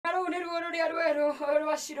ruo ruria rweru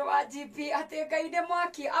rwa ciro wa GP ati Ngai nĩ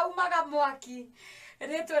mwaki aumaga mwaki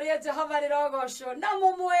rĩtwa rĩa Jehova rĩrogocwo na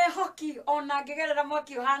mũmwĩhoki ona ngĩgerera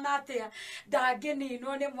mwaki ũhana atĩa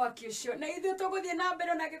ndangĩninwo nĩ mwaki ũcio na ithuĩ tũgũthiĩ na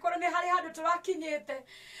mbere na ngĩkorwo nĩ harĩ handũ tũrakinyĩte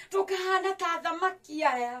tũkahana ta thamaki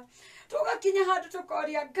aya tugakinya handu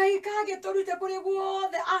tukoria Ngai kagĩtũrute kũrĩ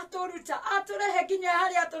guothe atũruta atũrehe nginya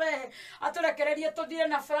harĩa atũrekererie tũthire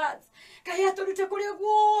na floods Ngai atũrute kũrĩ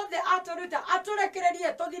guothe atũruta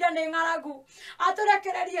atũrekererie tũthire nĩ ng'aragu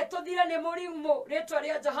atũrekererie tũthire nĩ mũrimũ rĩtwa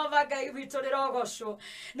rĩa Jehova Ngai witũ rĩrogocwo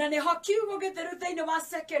na nĩho kiugo gĩtheru thĩinĩ wa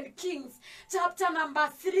 2 Kings chapter number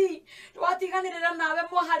 3 twatiganĩrĩra nawe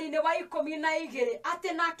mũhari-inĩ wa 12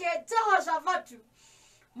 atĩ nake Jehoshafatu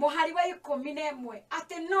mũhari wa 11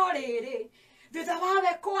 atĩ no rĩrĩ thutha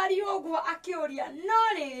wawe kwaria ũguo akĩũria no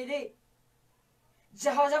rĩrĩ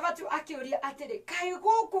Jehoshafatu akĩũria atĩrĩ kaĩ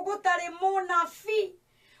gũkũ gũtarĩ mũnabii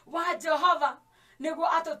wa Jehova nĩguo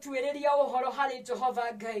atũtuĩrĩria ũhoro harĩ Jehova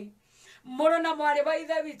Ngai mũrũ na mwarĩ wa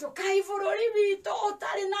ithe witũ kaĩ bũrũri witũ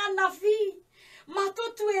ũtarĩ na nabii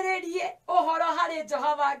matutuĩrĩrie ũhoro harĩ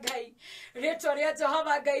Jehova Ngai rĩtwa rĩa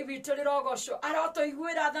Jehova Ngai witũ rĩrogocwo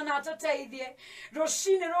arotũiguĩra tha na atũteithie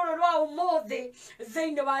rũcinĩ rũrũ rwa ũmũthĩ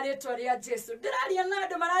thĩinĩ wa rĩtwa rĩa Jesu ndĩraria na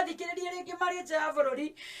andũ marathikĩrĩria rĩngĩ marĩ nja ya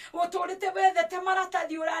bũrũri ũtũrĩte wethete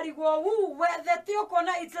maratathi ũrarigwo wethete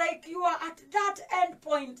ũkona it's like you are at that end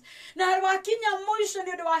point na wakinya mũico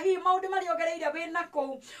nĩ ũndũ wa hihi maũndũ marĩa ũgereire wĩna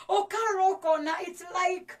kũu ũkarora ũkona it's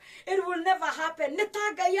like it will never happen nĩ ta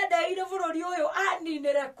Ngai endeire bũrũri ũyũ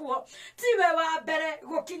aninĩre kuo tiwe wa mbere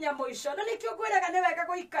gũkinya mũico na nĩkĩo ngwĩraga nĩ wega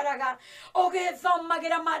gũikaraga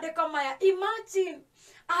ũgĩthomagĩra maandĩko maya imagine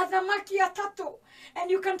athamaki atatũ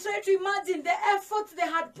and you can try to imagine the efforts they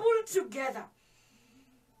had pulled together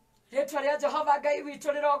rĩtwa rĩa Jehova Ngai witũ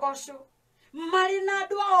rĩrogocwo marĩ na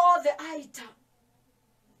andũ othe a ita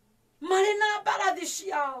marĩ na mbarathi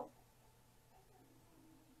ciao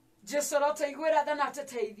Jesu arotũiguĩra tha na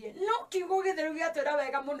atũteithie no kiugo gĩtheru gĩatwĩra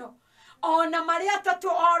wega mũno ona marĩ atatũ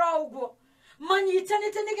oro ũguo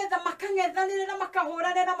manyitanĩte nĩgetha makang'ethanĩrĩra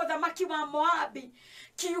makahũrane na mũthamaki wa Moabi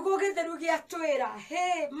kiugo gĩtheru gĩatwĩra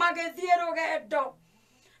magĩthiĩ rũgendo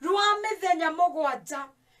rwa mĩthenya 7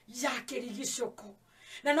 ya kĩrigicũko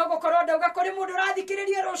na no gũkorwo ndauga kũrĩ mũndũ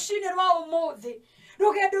ũrathikĩrĩria rũcinĩ rwa ũmũthĩ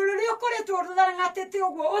rũgendo rũrĩa ũkoretwo ũthangatĩte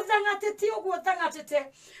ũguo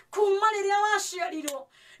kuma rĩrĩa waciarirwo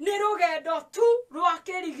nĩ rũgendo tu rwa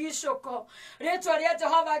kĩrigicũko rĩtwa rĩa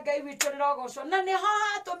Jehova Ngai witũ rĩrogocwo na nĩ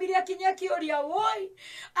hatũmire kinya kĩũria woi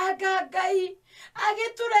anga Ngai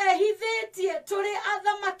agĩtũrehithĩtie tũrĩ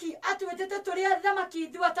athamaki atwĩtĩte tũrĩ athamaki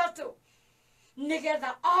ithuĩ atatũ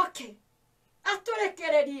nĩgetha oke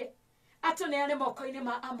atũrekererie atũneane moko-inĩ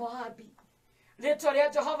ma Amoabi rĩtwa rĩa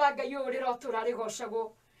Jehova Ngai ũyũ rĩrotũra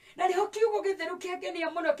rĩgocagwo na nĩho kiugo gĩtheru kĩangenia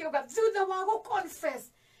mũno kĩuga thutha wa gũconfess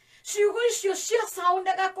ciugo icio cia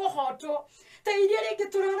soundaga kũhotwo ta iria rĩngĩ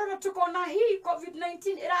tũrarora tũkona hihi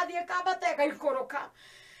COVID-19 ĩrathiĩ ĩkambata ĩgaikũrũka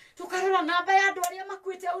tukarora namba ya andũ arĩa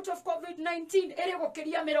makuĩte out of COVID-19 ĩrĩ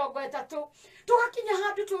gũkĩria 30 tugakinya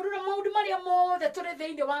handũ tũrora maũndũ marĩa mothe tũrĩ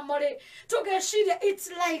thĩinĩ wamo rĩ tũgeciria it's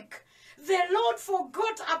like the Lord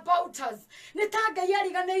forgot about us nĩ ta Ngai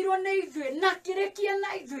ariganĩirwo nĩ ithuĩ na kĩrĩkia na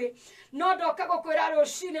ithuĩ no ndoka gũkwĩra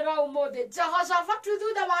rũcinĩ rwa ũmũthĩ Jehoshafatu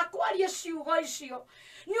thutha wa kwaria ciugo icio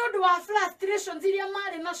nĩ ũndũ wa frustrations iria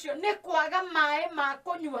marĩ nacio nĩ kwaga maĩ ma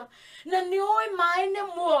kũnyua na nĩ ũĩ maĩ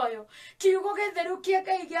nĩ muoyo kiugo gĩtheru kĩa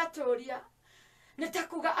Ngai gĩatũria nĩ ta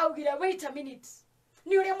kuga augire wait a minute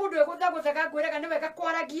nĩ ũrĩa mũndũ egũthagũthaga ngwĩraga nĩ wega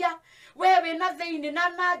kwaragia we wĩna thĩinĩ na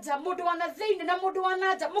nanja mũndũ wa na thĩinĩ na mũndũ wa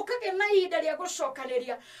nanja mũkagĩa na ihinda rĩa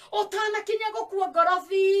gũcokanĩria ũtanakinya gũkua ngoro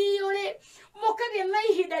biũ rĩ mũkagĩa na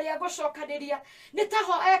ihinda rĩa gũcokanĩria nĩ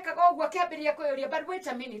taho ekaga ũguo akĩambĩrĩria kwĩyũria but wait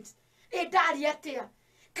a minute ndaria atĩa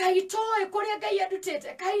Kaĩ toĩ kũrĩa Ngai andutĩte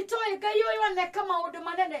Kaĩ toĩ Ngai ũyũ aneka maũndũ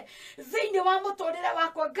manene thĩinĩ wa mũtũrĩre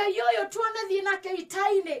wakwa Ngai ũyũ twanathiĩ nake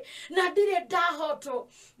ita-inĩ na ndirĩ ndahotwo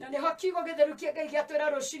na nĩho kiugo gĩtheru kĩa Ngai gĩatwĩra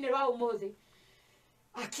rũcinĩ rwa ũmũthĩ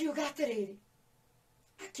akiuga atĩrĩrĩ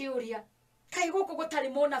akĩũria kaĩ gũkũ gũtarĩ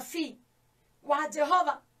mũnabii wa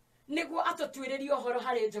Jehova nĩguo atũtuĩrĩrie ũhoro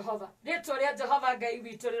harĩ Jehova rĩtwa rĩa Jehova Ngai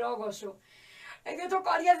witũ rĩrogocwo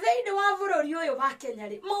Gĩtũkoria thĩinĩ wa bũrũri ũyũ wa Kenya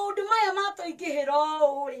rĩ maũndũ maya matũingĩhĩra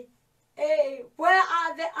ũũ rĩ where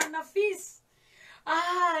are the anaphis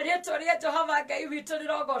rĩtwa rĩa Jehova Ngai witũ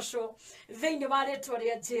rĩrogocwo thĩinĩ wa rĩtwa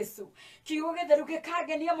rĩa Jesu kiugo gĩtheru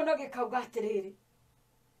gĩkangenia mũno gĩkauga atĩrĩrĩ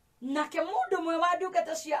nake mũndũ ũmwe wa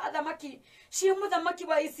ndungata cia athamaki cia mũthamaki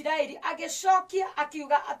wa Isiraeli agĩcokia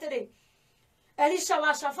akiuga atĩrĩ Elisha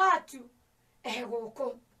wa Shafatu gũkũ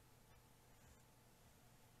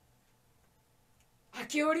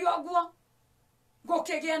akĩũria ũguo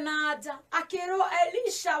gũkĩgĩa na nja akĩrwo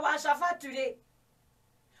Elisha wa Shafatu rĩ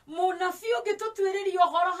mũnabii ũngĩtũtuĩrĩria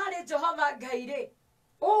ũhoro harĩ Jehova Ngai rĩ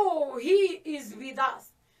oh he is with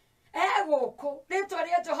us gũkũ rĩtwa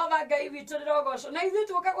rĩa Jehova Ngai witũ rĩrogocwo na ithuĩ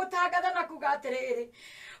tũka gũtangatha na kuga atĩrĩrĩ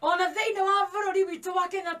ona thĩinĩ wa bũrũri witũ wa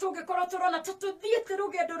Kenya tũngĩkorwo tũrona ta tũthiĩte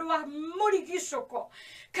rũgendo rwa mũrigicũko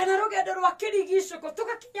kana rũgendo rwa kĩrigicũko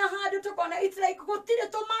tũgakinya handũ tũkona it's like gũtirĩ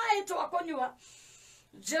tũmaĩ twa kũnyua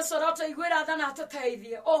Jesu arotũiguĩra tha na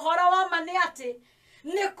atũteithie ũhoro wa ma nĩ atĩ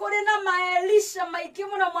nĩ kũrĩ na maelisha maingĩ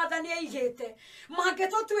mũno mwathani aigĩte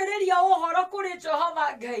mangĩtũtuĩrĩria ũhoro kũrĩ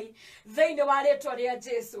Jehova Ngai thĩinĩ wa rĩtwa rĩa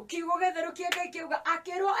Jesu kiugo gĩtheru kĩa Ngai kiuga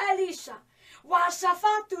akĩrwo Elisha wa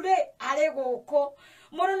Shafatu rĩ arĩ gũkũ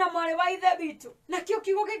mũrũ na mwarĩ wa ithe witũ nakĩo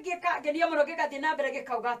kiugo gĩkangenia mũno gĩgathiĩ na mbere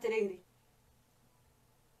gĩkauga atĩrĩrĩ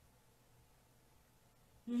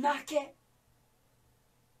nake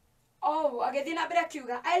agĩthiĩ na mbere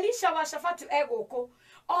akiuga Elisha wa Shafatu gũkũ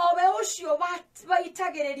owe ũcio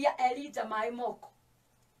waitagĩrĩria Elija maĩ moko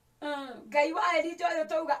Ngai wa Elija ũyũ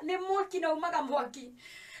tauga nĩ mwaki na umaga mwaki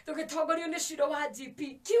tũgĩtongorio nĩ Shiro wa GP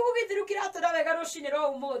kiugo gĩtheru kĩratũra wega rũcinĩ rwa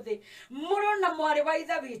ũmũthĩ mũrũ na mwarĩ wa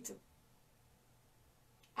ithe witũ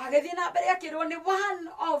agĩthiĩ na mbere akĩrwo nĩ one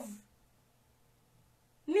of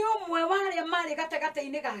nĩ ũmwe wa arĩa marĩ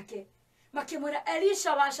gatagatĩ-inĩ gake makĩmwĩra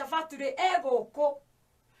Elisha wa Shafatu rĩ gũkũ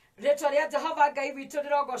rĩtwa rĩa Jehova Ngai witũ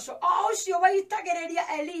rĩrogocwo o ũcio waitagĩrĩria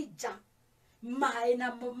Elija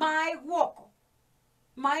maĩ guoko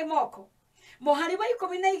maĩ moko mũhari wa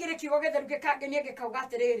 12 kiugo gĩtheru gĩkangenia gĩkauga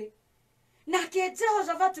atĩrĩrĩ nake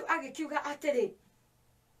Jehoshafatu agĩkiuga atĩrĩ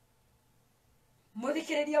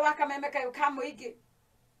mũthikĩrĩria wa kameme kayo ka mũingĩ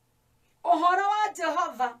ũhoro wa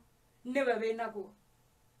Jehova nĩwe wĩnaguo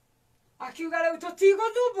akiuga rĩu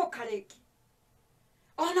tũtigũthumbũka rĩngĩ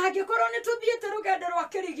ona angĩkorwo nĩ tũthiĩte rũgendo rwa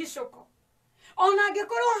kĩrigicũko ona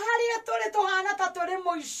angĩkorwo harĩa tũrĩ tũhana ta tũrĩ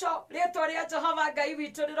mũico rĩtwa rĩa Jehova Ngai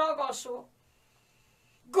witũ rĩrogocwo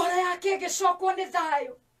ngoro yake ĩgĩcokwo nĩ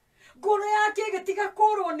thayũ ngoro yake ĩgĩtiga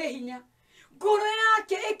kũrwo nĩ hinya ngoro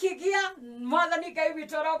yake ĩkĩgĩa mwathani Ngai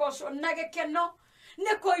witũ arogocwo na gĩkeno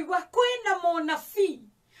nĩ kũigua kwĩna mũnabii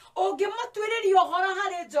ũngĩmũtuĩrĩria ũhoro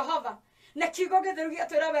harĩ Jehova na kiugo gĩtheru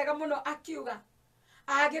gĩatwĩra wega mũno akiuga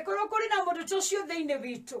angĩkorwo kũrĩ na mũndũ ta ũcio thĩinĩ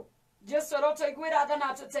witũ Jesu arotũiguĩra tha na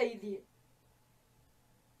atũteithie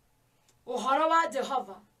ũhoro wa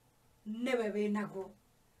Jehova nĩwe wĩnaguo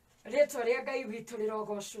rĩtwa rĩa Ngai witũ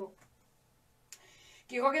rĩrogocwo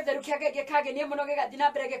kiugo gĩtheru kĩa Ngai gĩkangenia mũno gĩgathiĩ na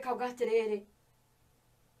mbere gĩkauga atĩrĩrĩ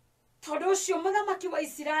tondũ ũcio mũthamaki wa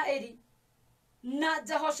Isiraeli na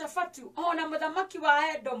Jehoshafatu ona mũthamaki wa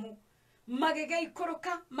Edomu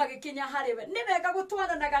magĩgĩikũrũka magĩkinya harĩ we nĩ wega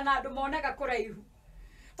gũtwaranaga na andũ monaga kũraihu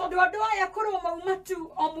tondũ andũ aya kũrwo mauma tu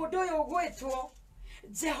o mũndũ ũyũ ũgwĩtwo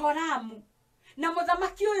Jehoramu na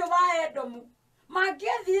mũthamaki ũyũ wa Edomu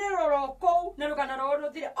mangĩathire roro kũu na rũgano rwao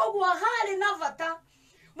rũthire ũguo harĩ na bata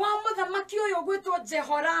wa mũthamaki ũyũ ũgwĩtwo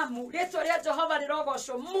Jehoramu rĩtwa rĩa Jehova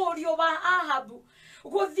rĩrogocwo mũriũ wa Ahabu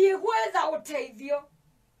gũthiĩ gwetha ũteithio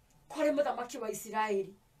kũrĩ mũthamaki wa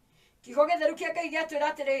Isiraeli kiugo gĩtheru kĩa Ngai gĩatwĩra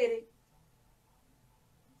atĩrĩrĩ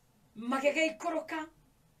magĩgĩikũrũka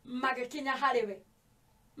magĩkinya harĩ we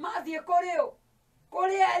mathiĩ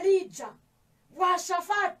kũrĩ Elija wa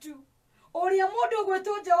Shafatu ũrĩa mũndũ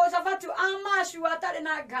ũgwĩtwo Jehoshafatu amashu atarĩ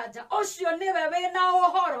na nganja ũcio nĩwe wĩna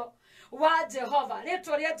ũhoro wa Jehova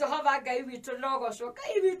rĩtwa rĩa Jehova Ngai witũ rĩrogocwo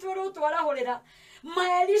Ngai witũ rũtwarahũrĩra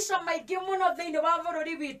maelisha maingĩ mũno thĩinĩ wa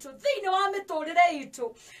bũrũri witũ thĩinĩ wa mĩtũrĩre itũ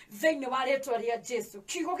thĩinĩ wa rĩtwa rĩa Jesu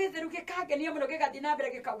kiugo gĩtheru gĩkangenia mũno gĩgathiĩ na mbere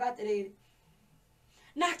gĩkauga atĩrĩrĩ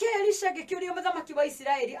nake Elisha agĩkĩũria mũthamaki wa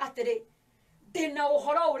Isiraeli atĩrĩ ndĩna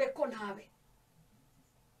ũhoro ũrĩkũ nawe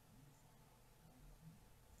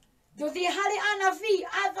ndũthiĩ harĩ anabii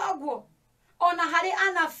a thoguo ona harĩ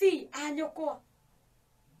anabii a nyũkwa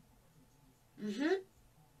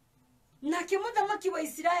nake mũthamaki wa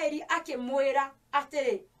Isiraeli akĩmwĩra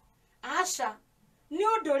atĩrĩ aca nĩ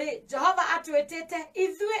ũndũ rĩ Jehova atwĩtĩte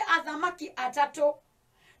ithuĩ athamaki atatũ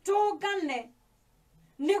tũngane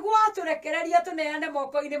nĩguo atũrekereria tũneane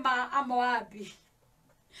moko-inĩ ma Amoabi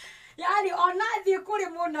yani ona thiĩ kũrĩ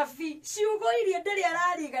mũnabii ciugo iria ndĩrĩ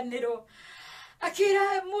arariganĩrwo akĩra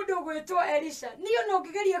mũndũ ũgwĩtwo Elisha niĩ no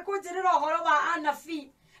ngĩgerie kũnjĩrĩra ũhoro wa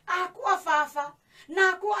anabii akwa baba na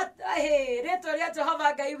akwa rĩtwa rĩa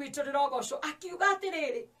Jehova Ngai witũ rĩrogocwo akiuga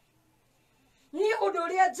atĩrĩrĩ niĩ ũndũ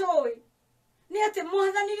ũrĩa njũĩ nĩ atĩ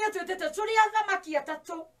mwathani nĩatwĩtĩte tũrĩ athamaki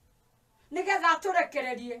atatũ nĩgetha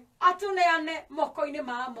atũrekererie atũneane moko-inĩ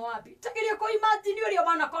ma Moabi tageria kũimagine ũrĩa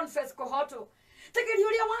wana confess kũhotwo Tegeri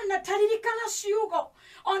uria wana taririkana ciugo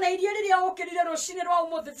ona iria riria ukirire rucini rwa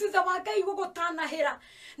umuthi thutha wa Ngai gugutanahira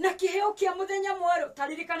na kiheo kia muthenya mweru.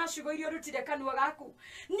 Taririkana ciugo iria urutire kanua gaku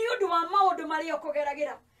ni undu wa maundu maria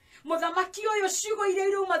ukugeragira. Muthamaki uyu ciugo iria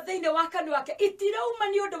irauma thiini wa kanua ke itirauma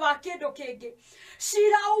ni undu wa kindu kingi,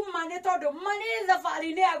 cirauma ni tondu mari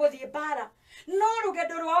thabari ni ya guthie mbara. No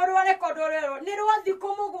rugendo rwao rwa rekondo rwero ni rwa thiku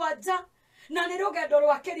 7 na ni rugendo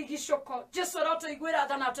rwa kirigicuko. Jesu arotuiguira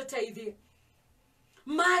tha na atuteithie.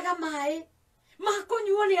 Maga mai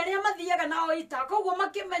makunyuo ni aria mathiaga nao ita, koguo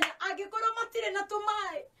makimenya angikorwo matire na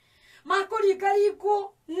tumai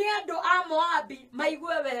makuringaringwo ni andu a Moabi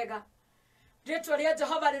maigue wega. Ritwa ria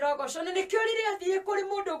Jehova rirogocwo. Na nikio riria athie kuri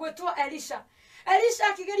mundu gwitwo Elisha. Elisha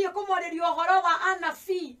akigeria kumwariria uhoro wa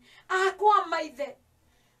anabii akwa maithe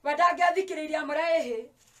wadangathikiriria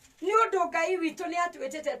amrehe ni undu Ngai witu ni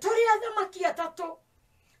atwetete turi athamaki 3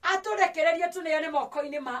 aturekereria tuneane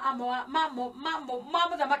moko-ini ma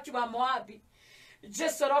muthamaki wa Moabi.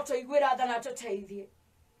 Jesu arotuiguira tha na atuteithie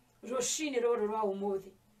rucini ruru rwa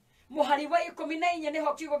umuthi. Muhari wa 14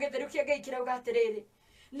 niho kiugo githeru kia Ngai kirauga atiriri,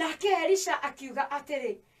 nake Elisha akiuga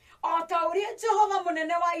atiri, o ta uria Jehova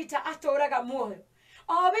munene wa ita aturaga muoyo,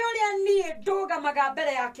 o we uria nie ndugamaga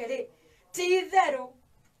mbere yake ri, ti itheru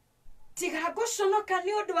tiga guconoka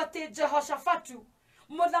ni undu ati Jehoshafatu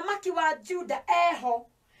muthamaki wa Juda eho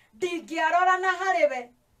ndingiarora na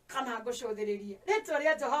hariwe kana gucuthiririe. Ritwa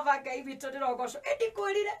ria Jehova Ngai witu ndirogocwo.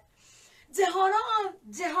 Ndikwirire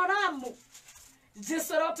Jehoramu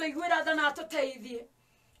Jesu arotuiguira tha na atuteithie.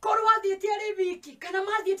 Korwo athiĩte arĩ wiki kana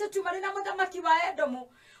mathiĩte tu marĩ na mũthamaki wa Edomu,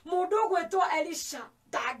 mũndũ ũgwĩtwo Elisha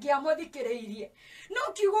ndangĩamũthikĩrĩirie.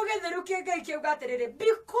 No kiugo gĩtheru kĩa Ngai kiuga atĩrĩrĩ,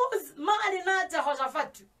 because marĩ na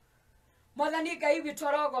Jehoshafatu Mwathani Ngai witũ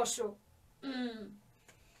arogocwo.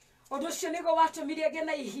 Ũndũ ũcio nĩguo watũmire ngĩe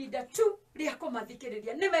na ihinda tu rĩa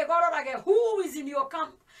kũmathikĩrĩria. Nĩ wega ũrorage who is in your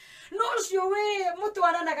camp, no ũcio wĩ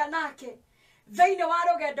mũtwaranaga nake thĩinĩ wa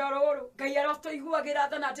rũgendo rũrũ. Ngai arotuiguagĩra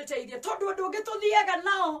tha na atuteithie, tondu andũ angĩ tuthiaga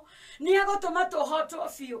nao ni agũtũma tũhotwo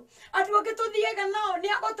biũ. Andũ angĩ tuthiaga nao ni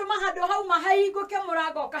agũtũma handũ hau mahingũke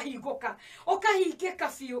mũrango ũkahingũka ũkahingĩka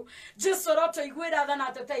biũ. Jesu arotuiguĩra tha na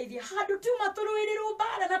atuteithie, handũ tu matũrũĩrĩrwo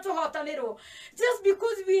mbara na tũhotanĩrwo. Just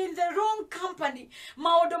because we in the wrong company,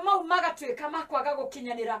 maũndũ mau magatuĩka makwaga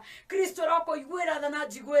gũkinyanĩra. Kristo arokũiguĩra tha na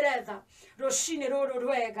njiguĩre tha rũcinĩ rũrũ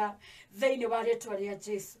rwega thĩinĩ wa rĩtwa rĩa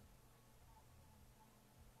Jesu.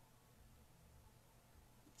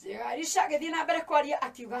 Elisha agĩthiĩ na mbere kwaria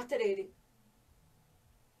akiuga atĩrĩrĩ,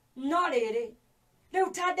 no rĩrĩ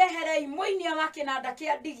rĩu ta ndeherei mũinia wa kĩnanda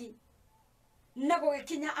kĩa ndigi. Na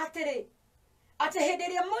gũgĩkinya atĩrĩ, atĩ hĩndĩ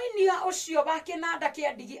ĩrĩa mũinia ũcio wa kĩnanda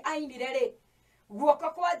kĩa ndigi ainire rĩ, guoko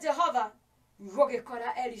kwa Jehova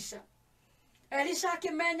gũgĩkora Elisha. Elisha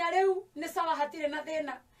akĩmenya rĩu nĩ sawa, hatirĩ na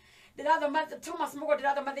thĩna. Ndĩrathoma Thomas Mugo,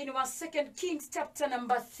 ndĩrathoma thĩinĩ wa 2 Kings chapter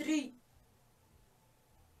number 3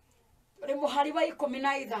 uri muhari wa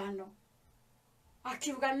 15.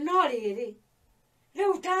 Akiuga no rĩrĩ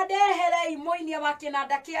rĩu ta ndeherei mũinia wa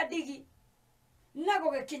kĩnanda kĩa ndigi. Na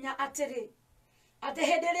gũgĩkinya atĩrĩ, atĩ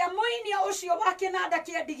hĩndĩ ĩrĩa mũinia ũcio wa kĩnanda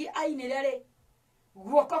kĩa ndigi ainire rĩ,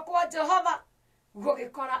 guoko kwa Jehova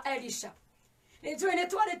gũgĩkora Elisha. Nĩnjũĩ nĩ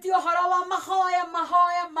twarĩtie ũhoro wa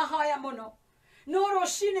mahoya mũno, no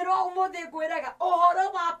rũcinĩ rwa ũmũthĩ ngwĩraga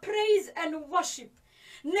ũhoro wa praise and worship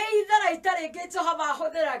nĩ itharaita rĩngĩ Jehova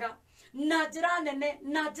ahũthĩraga na njĩra nene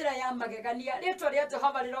na njĩra ya magegania. Rĩtwa rĩa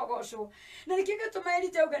Jehova rĩrogocwo. Na nĩkĩo gĩtũma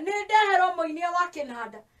Elija auga nĩ ndeherwo mũinia wa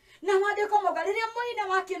kĩnanda. Na maandĩko mauga rĩrĩa mũinia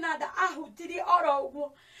wa kĩnanda ahutirie oro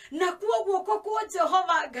ũguo, na kuo guoko kwa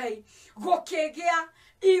Jehova Ngai gũkĩgĩa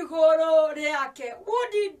igũrũ rĩake.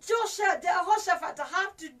 What did Jehoshaphat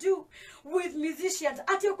have to do with musicians?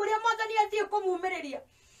 Atĩ kũrĩa Mwathani athiĩ kũmumĩrĩria,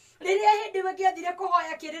 rĩrĩa hĩndĩ ĩyo angĩathire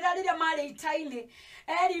kũhoya kĩrĩra rĩrĩa marĩ ita-inĩ,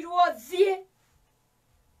 erirwo thiĩ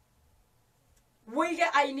wige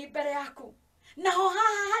aini mbere yaku. Naho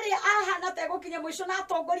haha harĩa ahana ta gũkinya mũico na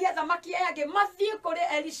atongoria thamaki angĩ mathiĩ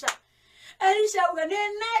kũrĩ Elisha. Elisha auga nĩ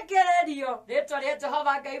nengererio. Rĩtwa rĩa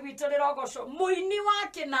Jehova Ngai witũ rĩrogocwo. Mũini wa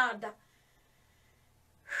kĩnanda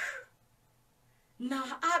na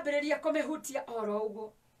ambĩrĩria kũmĩhutia oro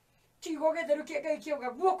ũguo. Kiugo gĩtheru kĩa Ngai kiuga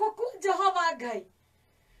guoko kwa Jehova Ngai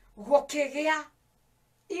gũkĩgĩa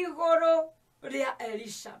igũrũ rĩa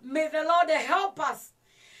Elisha. May the Lord help us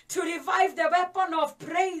to revive the weapon of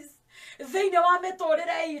praise thĩinĩ wa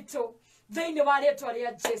mĩtũrĩre itũ thĩinĩ wa rĩtwa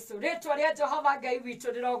rĩa Jesu. Rĩtwa rĩa Jehova Ngai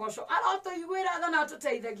witũ rĩrogocwo. Arotuiguĩra tha na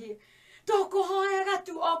atũteithagie. Tokuhoyaga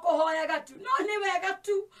tu okuhoyaga tu no ni wega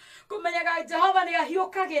tu kumenyaga Jehova ni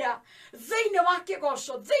ahiukagira thiini wa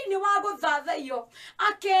kigoco thiini wa guthathaio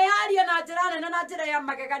akearia na njira nene na njira ya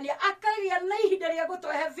magegania akagia na ihinda ria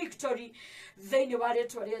gutwehe victory thiini wa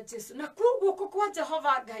ritwa ria Jesu na kuguo kwa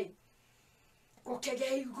Jehova Ngai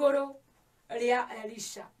gukege iguru ria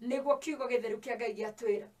Elisha niguo kiugo githeru kia Ngai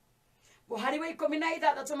giatwira Buhari wa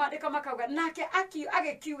 16 mandika makauga nake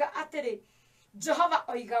agikiuga atiri Jehova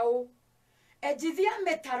oiga u ejithia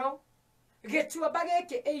metaro gituamba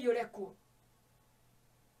giki iyure ku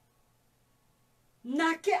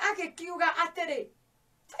nake agikiuga atiri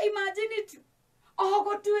imagine it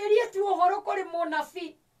ogotweria tu ohoro kuri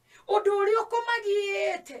munafi undu uri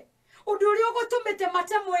ukumagiete undu uri ugutumite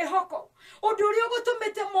mate mwihoko undu uri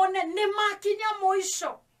ugutumite mone ni makinya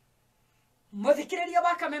muico muthikiriria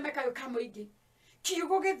bakameme kayo kamuingi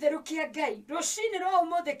kiugo githeru kia Ngai rucini rwa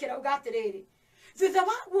umuthikira ugatiriri thutha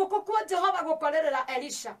wa guoko kwa Jehova gukorerera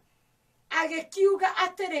Elisha agikiuga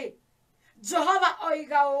atiri Jehova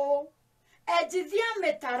oiga u ejithia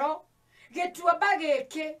metaro gituamba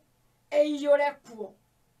giki eiyure kuo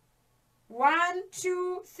 1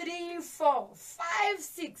 2 3 4 5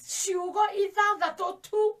 6 ciugo ithathatũ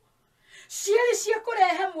tu cieri cia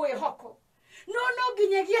kurehe mwihoko no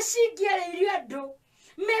nginyagia cingĩarĩirio andũ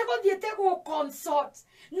megũthiĩte gũconsult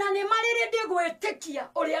na nĩ marĩ rĩndĩ gwĩtĩkia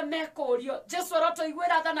ũrĩa mekũrio Jesu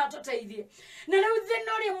arotoiguĩra tha na atũteithie na rĩu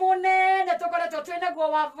thĩna ũrĩa mũnene tũkoretwo twĩnaguo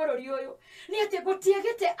wa bũrũri ũyũ nĩ atĩ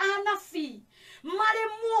gũtiagĩte anabii marĩ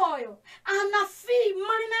muoyo anabii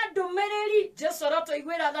marĩ na ndũmĩrĩri Jesu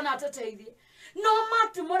arotoiguĩra tha na atũteithie no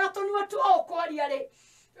matumũra tũnua tuo kwaria rĩ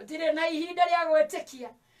tũtirĩ na ihinda rĩa gwĩtĩkia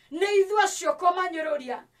nĩ ithuĩ acio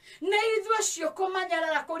kũmanyũrũria nĩ ithuĩ acio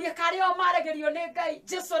kũmanyarara kũria karĩa maregerio nĩ Ngai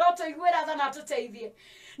Jesu arotoiguĩra tha na atũteithie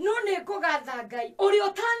no nĩ ngũgatha Ngai ũrĩa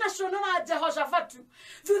ũtanaconora Jehoshafatu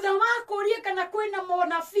thutha wa kũria kana kwĩna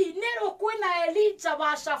mũnabii nĩ rĩu kwĩna Elija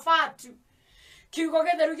wa Shafatu kiugo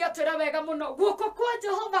githeru giatwĩra wega mũno guoko kwa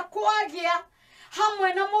Jehova kwagĩa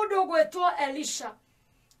hamwe na mũndũ ũgwĩtwo Elisha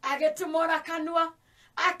agĩtumũra kanua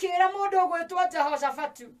akĩra mũndũ ũgwĩtwo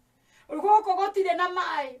Jehoshafatu Urugo gotire na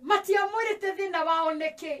mai matiamwirite thina wao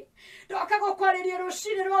niki ndoka gukwarĩria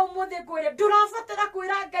rucini rwa umuthi kwire ndurabatara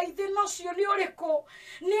kwira Ngai thina cio ni uriku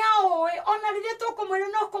ni aoe ona rĩrĩa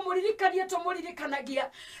tũkũmwĩra no kũmũririkania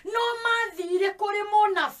tũmũririkanagia no mathire kũrĩ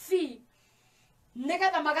mũnabii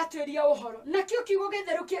nigetha magatwĩria ũhoro nakĩo kiugo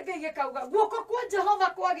gĩtheru kia Ngai gĩkauga guoko kwa Jehova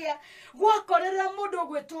kwagĩa gwakorerera mũndũ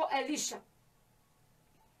ũgwĩtwo Elisha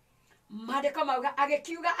mandĩko mauga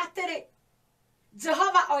agĩkiuga atĩrĩ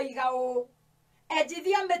Jehova oiga u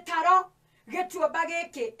ejithia metaro gituamba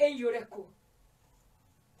giki eiyure ku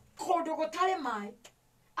kundu gutari mai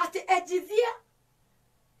ati ejithia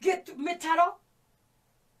gitu metaro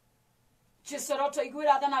Jesu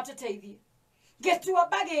arotoiguĩra tha na atũteithie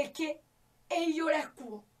gituamba giki eiyure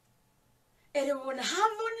ku it would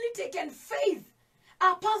have only taken faith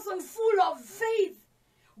a person full of faith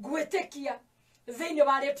gwĩtĩkia thĩinĩ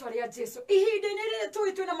wa rĩtwa rĩa Jesu ihinda-inĩ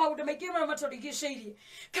rĩrĩ twĩna maũndũ maingĩ marĩa matũrigicĩirie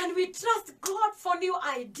can we trust God for new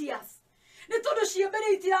ideas nĩ tondũ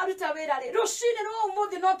ciambere itiraruta wĩra rĩ rũcinĩ rwa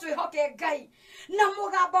ũmũthĩ no twĩhoke Ngai na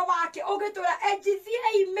mũgambo wake ũgĩtwĩra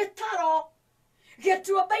ejithiai mĩtaro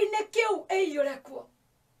gĩtuamba-inĩ kĩu ĩiyũre kuo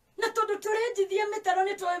na tondũ tũrenjithia mĩtaro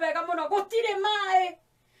nĩ tũĩ wega mũno gũtirĩ maĩ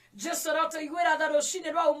Jesu arotũiguĩra tha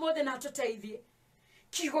rũcinĩ rwa ũmũthĩ na atũteithie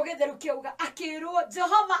kiugo githeru kiuga akirwo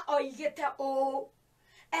Jehova oigite u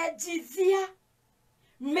ejithia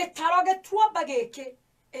metaro gituamba giki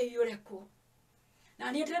eiyure ku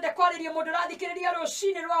na ni ndĩrenda kwarĩria mũndũ ũrathikĩrĩria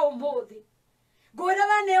rũcinĩ rwa ũmũthĩ ngwĩra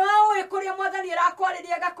we nĩ ũĩ kũrĩa Mwathani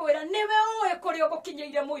arakwarĩria agakwĩra nĩwe ũĩ kũrĩa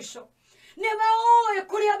ũgũkinyĩire mũico nĩwe ũĩ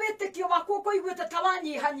kũrĩa wĩtĩkio waku ũkũiguĩte ta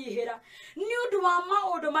wanyihanyihĩra nĩ ũndũ wa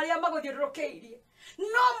maũndũ marĩa magũthiũrũrũkĩirie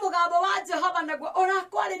no mũgambo wa Jehova naguo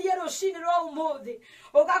ũrakwarĩria rũcinĩ rwa ũmũthĩ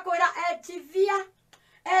ũgakwĩra ejithia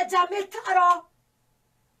enja mĩtaro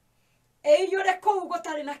eiyũre kũu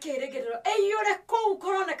gũtarĩ na kĩĩrĩgĩrĩro eiyũre kũu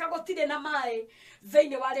kũroneka gũtirĩ na maĩ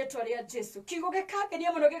thĩinĩ wa rĩtwa rĩa Jesu kiugo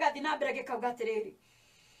gĩkangenia mũno gĩgathiĩ na mbere gĩkauga atĩrĩrĩ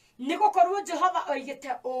nĩ gũkorwo Jehova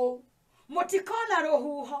oigĩte ũũ mũtikona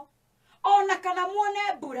rũhuho ona kana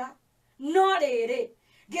muone mbura no rĩrĩ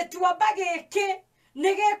gĩtuamba gĩkĩ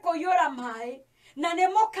nĩ gĩkũiyũra maĩ na nĩ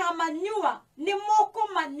mũkamanyua nĩ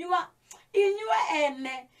mũkũmanyua inyue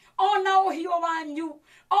ene ona ũhiũ wanyu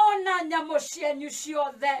ona nyamũ cianyu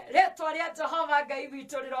ciothe rĩtwa rĩa Jehova Ngai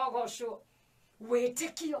witũ rĩrogocwo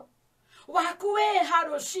wĩtĩkio waku wĩha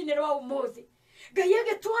rũcinĩ rwa ũmũthĩ Ngai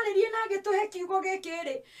agĩtwarĩrie na agĩtũhe kiugo gĩkĩ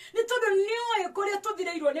rĩ nĩ tondũ nĩoĩ kũrĩa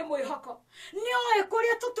tũthireirwo nĩ mwĩhoko, nĩoĩ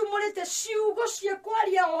kũrĩa tũtumũrĩte ciugo cia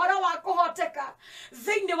kwaria ũhoro wa kũhoteka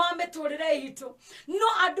thĩinĩ wa mĩtũrĩre itũ. No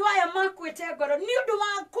andũ aya makuĩte ngoro nĩ ũndũ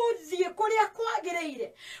wa gũthiĩ kũrĩa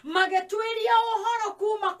kwagĩrĩire magĩtuĩria ũhoro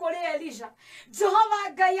kuma kũrĩ Elisha. Jehova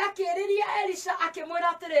Ngai akĩrĩria Elisha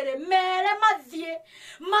akĩmwĩra atĩrĩrĩ, mere mathiĩ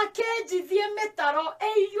makenjithie mĩtaro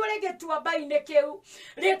ĩiyũre gĩtuamba-inĩ kĩu.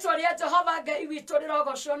 Rĩĩtwa rĩa Jehova Ngai witũ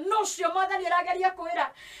rĩrogocwo. No cio Mwathani arageria kwĩra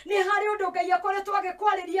nĩ harĩ ũndũ Ngai akoretwo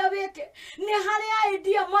agĩkwarĩria wĩke, nĩ harĩ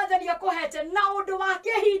idea Mwathani akũhete na ũndũ wa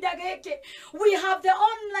kĩhinda gĩkĩ. We have the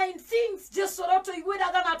online things. Jesu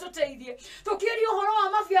rotũiguĩra tha na tũteithie tũkĩũria ũhoro wa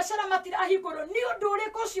mabiacara matirahingũrwo. Nĩ ũndũ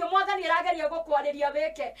ũrĩkũ ũcio Mwathani arageria gũkwarĩria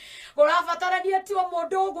wĩke? Ũrabatarania tu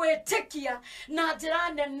mũndũ ũgwĩtĩkia na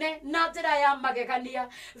njĩra nene na njĩra ya magegania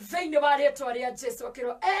thĩinĩ wa rĩĩtwa rĩa Jesu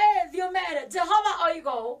kĩro. Thiĩ mere Jehova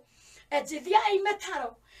oiga ũũ, enjithiai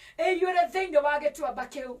mĩtaro ĩiyũre thĩinĩ wa gĩtuamba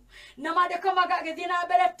kĩu. Na maandĩko magagĩthiĩ na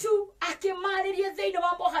mbere tu akĩmarĩria thĩinĩ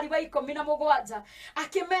wa mũhari wa 17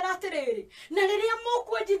 akĩmera atĩrĩrĩ, na rĩrĩa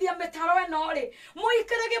mũkwenjithia mĩtaro ĩno rĩ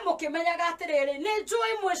mũikarage mũkĩmenyaga atĩrĩrĩ, nĩ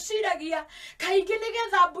njũĩ mwĩciragia kaingĩ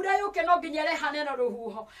nĩgetha mbura yũke no nginya ĩrehane na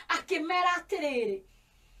rũhuho. Akĩmera atĩrĩrĩ,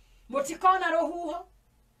 mũtikona rũhuho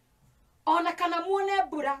ona kana muone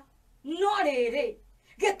mbura, no rĩrĩ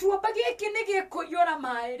gĩtuamba gĩkĩ nĩ gĩkũiyũra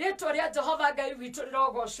maĩ. Rĩĩtwa rĩa Jehova Ngai witũ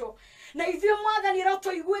rĩrogocwo. Na ithuĩ Mwathani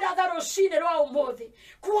rotũiguĩra tha rũcinĩ rwa ũmũthĩ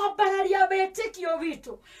kwambararia wĩtĩkio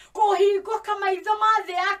witũ, kũhingũka maitho ma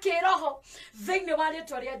thĩ ya kĩroho thĩinĩ wa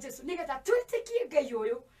rĩĩtwa rĩa Jesu, nĩgetha twĩtĩkie Ngai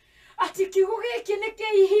ũyũ atĩ kiugo gĩkĩ nĩ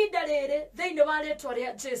kĩa ihinda rĩrĩ thĩinĩ wa rĩĩtwa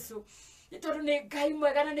rĩa Jesu. Nĩ tondũ nĩ Ngai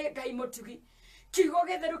mwega na nĩ Ngai mũtugi. Kiugo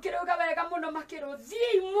gĩtheru kĩrauga wega mũno makĩrwo,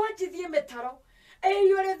 thiĩi mwenjithie mĩtaro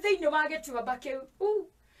ĩiyũre thĩinĩ wa gĩtuamba kĩu.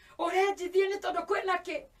 Ũrenjithie nĩ tondũ kwĩna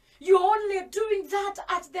kĩ? You're only doing that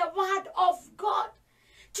at the word of God.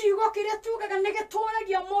 Kiugo kĩrĩa tugaga nĩ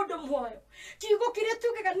gĩtũragia mũndũ muoyo. Kiugo kĩrĩa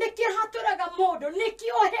tugaga nĩ kĩhatũraga mũndũ, nĩ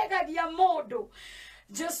kĩohegagia mũndũ.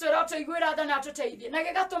 Jesu rotũiguĩra tha na tũteithie na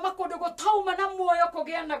gĩgatũma kũndũ gũtauma na muoyo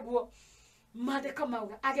kũgĩa naguo. Maandĩko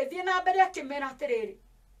mauga agĩthiĩ na mbere akĩmera atĩrĩrĩ,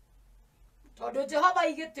 tondũ Jehova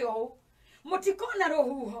aigĩte ũũ, mũtikona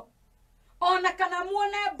rũhuho ona kana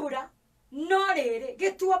muone mbura, no rĩrĩ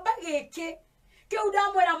gĩtuamba gĩkĩ kĩu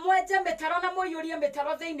ndamwĩra mwenje mĩtaro na mũiyũrie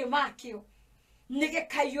mĩtaro thĩinĩ makĩo nĩ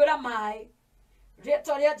gĩkaiyũra maĩ.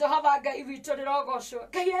 Rĩĩtwa rĩa Jehova Ngai witũ rĩrogocwo.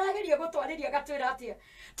 Ngai arageria gũtwarĩria gatwĩra atĩa,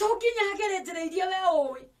 to nginya agere njĩra iria we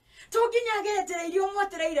ũĩ, to nginya agere njĩra iria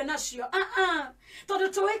ũmwetereire nacio. Tondũ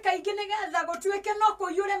tũĩ kaingĩ nĩgetha gũtuĩke no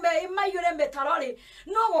kũiyũre maiyũre mĩtaro rĩ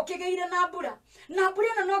no gũkĩgĩire na mbura, na mbura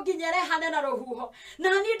ĩno no nginya ĩrehane na rũhuho. Na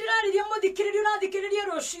niĩ ndĩrarĩria mũthikĩrĩria ũrathikĩrĩria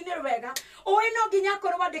rũcinĩ rwega, ũĩ no nginya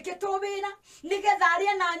akorwo wandĩkĩtwo wĩra nĩgetha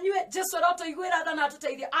arĩa na nyue. Jesu rotũiguĩra tha na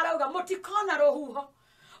tũteithie arauga mũtikona rũhuho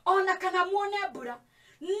ona kana muone mbura,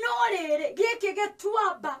 no rĩrĩ gĩkĩ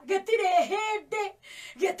gĩtuamba gĩtirĩ hĩndĩ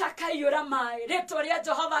gĩtakaiyũra maĩ. Rĩĩtwa rĩa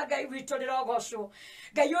Jehova Ngai witũ rĩrogocwo.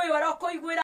 Ngai ũyũ arokũiguĩra